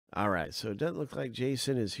All right, so it doesn't look like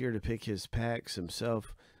Jason is here to pick his packs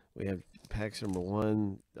himself. We have packs number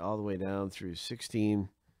 1 all the way down through 16.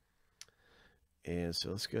 And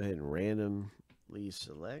so let's go ahead and randomly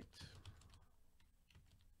select.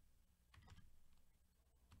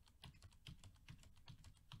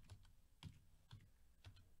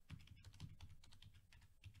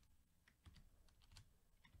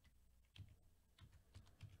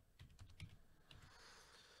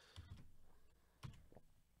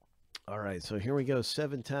 All right, so here we go.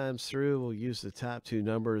 7 times through. We'll use the top 2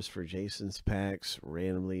 numbers for Jason's packs.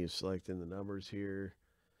 Randomly selecting the numbers here.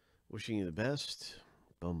 Wishing you the best.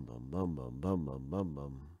 Bum, bum, bum, bum, bum, bum, bum,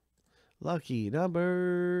 bum. Lucky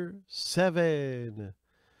number 7.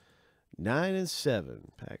 9 and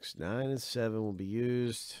 7. Packs 9 and 7 will be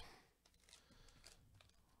used.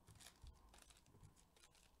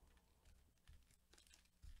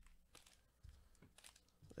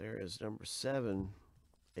 There is number 7,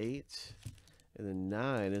 8, and then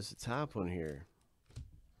 9 is the top one here.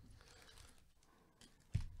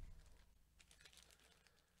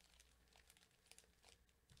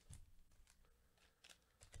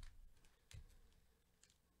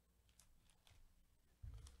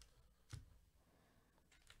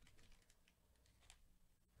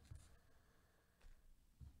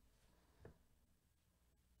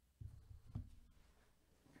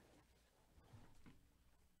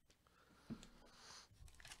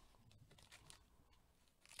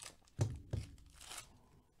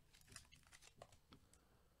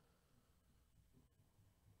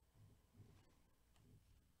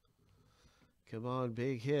 Come on,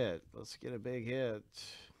 big hit. Let's get a big hit.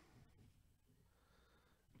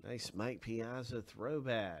 Nice Mike Piazza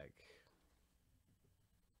throwback.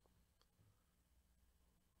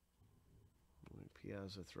 Mike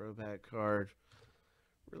Piazza throwback card.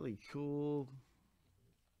 Really cool.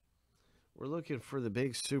 We're looking for the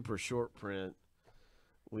big super short print.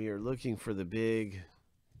 We are looking for the big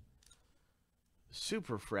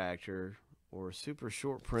super fractor or super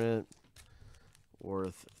short print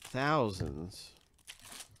worth thousands.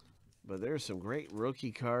 But there's some great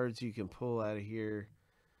rookie cards you can pull out of here,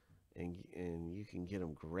 and you can get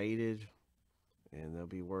them graded, and they'll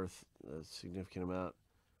be worth a significant amount.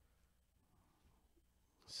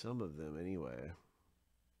 Some of them, anyway.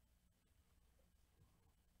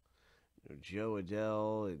 Joe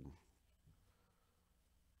Adele and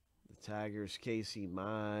the Tigers, Casey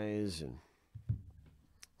Mize, and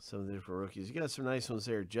some of the different rookies. You got some nice ones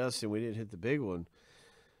there, Justin. We didn't hit the big one.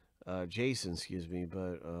 Jason, excuse me,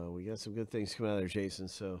 but we got some good things coming out of there, Jason.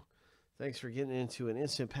 So thanks for getting into an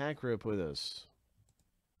instant pack rip with us.